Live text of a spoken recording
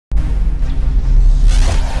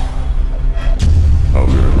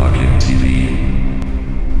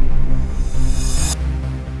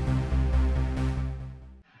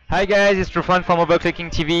Hi guys, it's Trufan from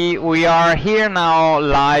OverClocking-TV. We are here now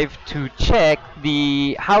live to check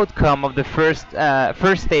the outcome of the first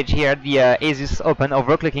stage here, the ASUS Open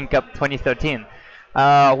Overclocking Cup 2013.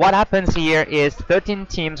 What happens here is 13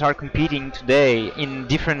 teams are competing today in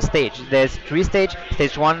different stages. There's 3 stages: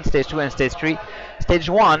 stage 1, stage 2, and stage 3.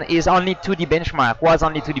 Stage 1 is only 2D benchmark, was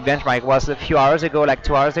only 2D benchmark, was a few hours ago, like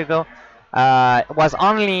 2 hours ago. Was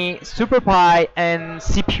only SuperPi and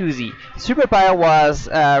CPU-Z. SuperPi was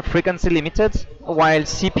frequency limited, while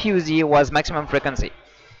CPU-Z was maximum frequency.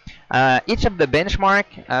 Each of the benchmark,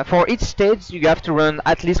 for each stage you have to run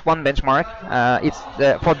at least one benchmark.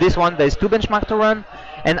 For this one there's 2 benchmarks to run,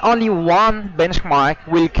 and only one benchmark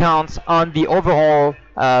will count on the overall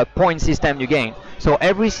point system you gain. So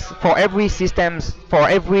for every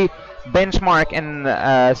benchmark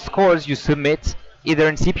and scores you submit, either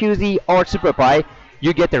in CPU-Z or SuperPi,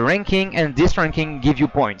 you get a ranking, and this ranking gives you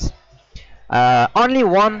points. Only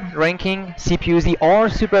one ranking, CPU-Z or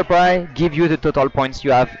SuperPi, give you the total points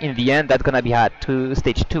you have in the end. That's gonna be had to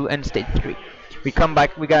stage 2 and stage 3. We can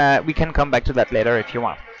come back to that later if you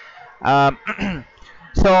want.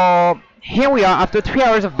 So here we are after 3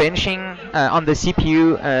 hours of benching on the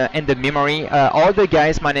CPU and the memory. All the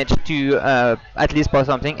guys managed to at least post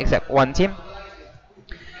something except one team.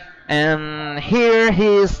 And here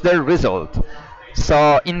is the result.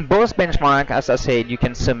 So in both benchmark, as I said, you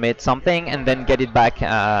can submit something and then get it back.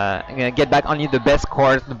 Get back only the best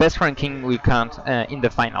scores, the best ranking will count in the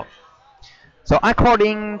final. So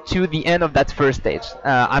according to the end of that first stage,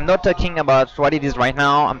 I'm not talking about what it is right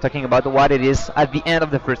now. I'm talking about what it is at the end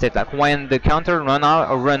of the first stage, like when the counter run out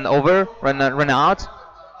or run out.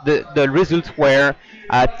 The results were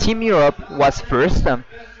Team Europe was first.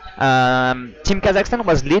 Team Kazakhstan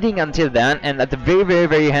was leading until then, and at the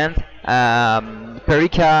very end,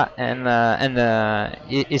 Perika and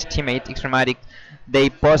his teammate Extrematic, they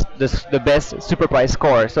post the best SuperPi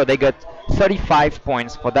score, so they got 35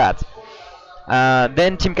 points for that.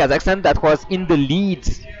 Then Team Kazakhstan, that was in the lead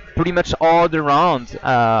pretty much all the round,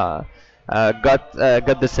 got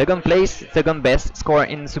the second best score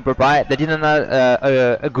in SuperPi. They didn't have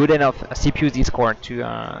a good enough CPU-Z score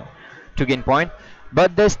to gain point.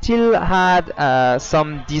 But they still had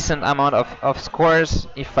some decent amount of scores.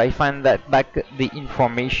 If I find that back the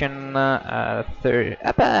information, not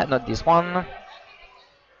this one.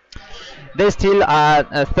 They still had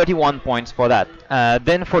 31 points for that.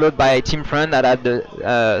 Then followed by Team France that had the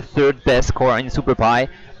third best score in SuperPi.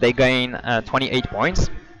 They gained 28 points.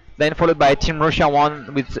 Then followed by Team Russia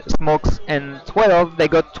 1 with Smokes and 12. They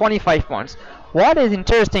got 25 points. What is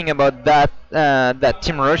interesting about that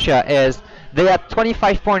Team Russia is they had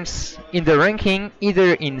 25 points in the ranking,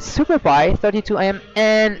 either in SuperPi 32M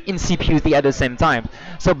and in CPU-Z at the same time.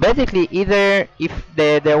 So basically, either if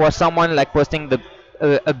there was someone like posting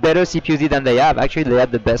a better CPU-Z than they have, actually they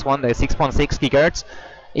had the best one, the 6.6 GHz.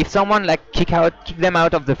 If someone like kick them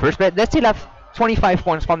out of the first place, they still have 25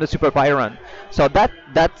 points from the SuperPi run. So that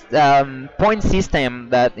point system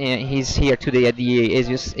that is here today at the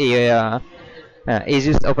ASUS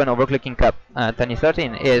Open Overclocking Cup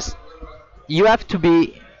 2013 is you have to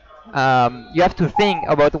think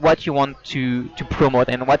about what you want to promote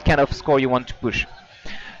and what kind of score you want to push.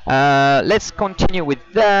 Let's continue with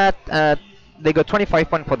that. They got 25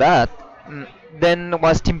 points for that. Then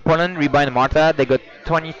was Team Poland, Reba and Marta. They got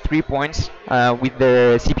 23 points with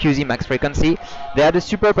the CPU-Z max frequency. They had a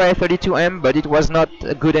SuperPi 32M, but it was not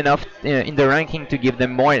good enough in the ranking to give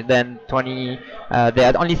them more than 20. They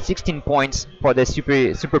had only 16 points for the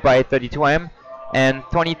SuperPi 32M. And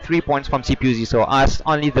 23 points from CPU-Z. So as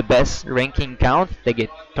only the best ranking count, they get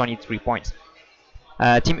 23 points.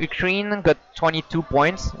 Team Ukraine got 22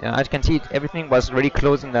 points. As you can see, everything was really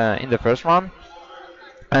close in the first round.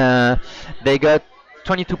 They got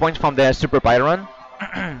 22 points from their SuperPi run.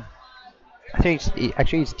 I think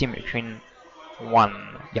it's Team Ukraine 1.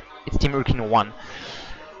 Yep, it's Team Ukraine 1.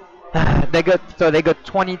 They got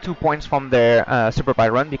 22 points from their SuperPi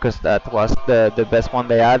run because that was the best one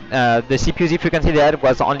they had. The CPU-Z frequency they had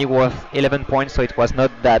was only worth 11 points, so it was not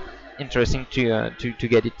that interesting to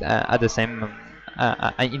get it at the same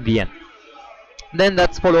in the end. Then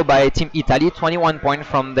that's followed by Team Italy, 21 points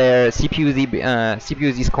from their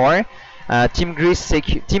CPU-Z score. Team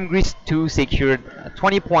Greece 2 secured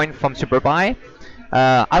 20 points from SuperPi.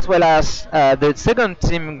 As well as the second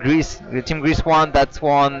Team Greece 1 that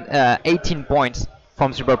won 18 points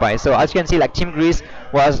from SuperPi. So as you can see, like Team Greece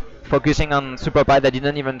was focusing on SuperPi, they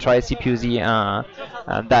didn't even try CPU-Z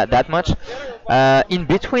that much. In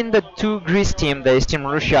between the two Greece teams, there is Team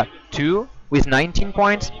Russia 2 with 19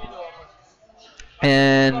 points.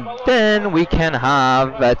 And then we can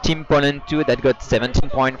have Team Poland 2 that got 17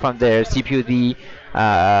 points from their CPUD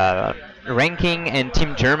ranking, and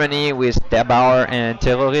Team Germany with Derbauer and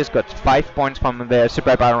Terrorist got 5 points from their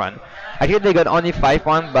Super Power Run. Actually, they got only 5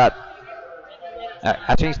 points, but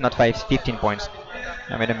actually it's not 5, 15 points.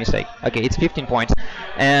 I made a mistake. Okay, it's 15 points.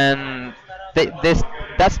 And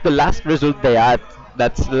that's the last result they had.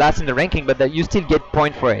 That's last in the ranking, but that you still get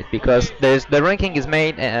point for it because the ranking is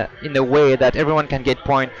made in a way that everyone can get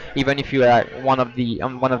point, even if you are one of the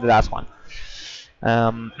last one.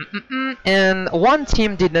 And one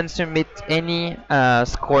team didn't submit any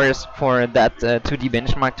scores for that 2D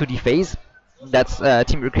benchmark, 2D phase. That's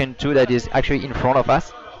Team Ukraine 2 that is actually in front of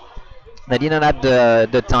us. They didn't have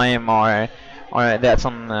the time, or they had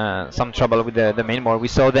some trouble with the main board. We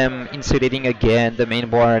saw them insulating again the main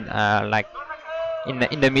board like in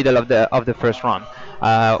the middle of the first round.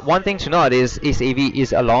 One thing to note is AV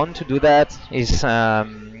is alone to do that. His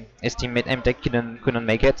teammate MTech couldn't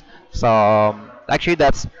make it. So actually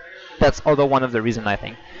that's also one of the reasons I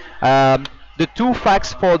think. The two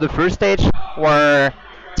facts for the first stage were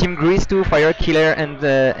Team Grease 2, Fire Killer, and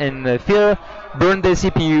Phil burned the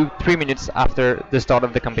CPU 3 minutes after the start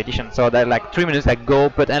of the competition. So that like 3 minutes, like go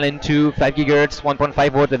put LN2, 5 GHz,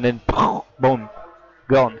 1.5 volt, and then boom,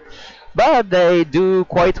 gone. But they do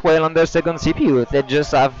quite well on their second CPU. They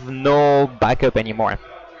just have no backup anymore.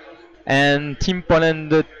 And Team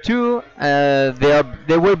Poland 2,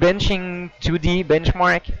 they were benching 2D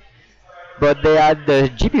benchmark, but they had the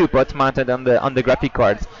GPU pot mounted on the graphic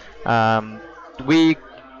cards.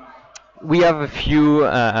 We have a few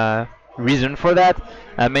reasons for that.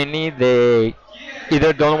 Mainly, they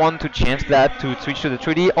either don't want to change that to switch to the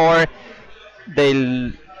 3D, or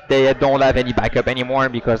they don't have any backup anymore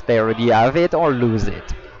because they already have it or lose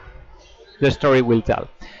it. The story will tell.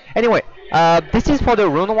 Anyway, this is for the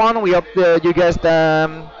round one. We hope you guys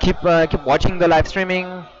keep watching the live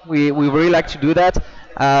streaming. We really like to do that.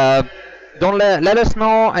 Don't let us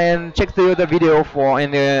know and check the other video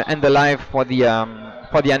and the live for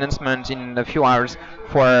the announcement in a few hours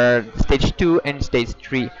for stage 2 and stage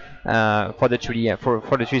 3 for the 3D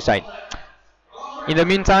for the 3 side. In the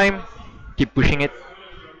meantime, keep pushing it.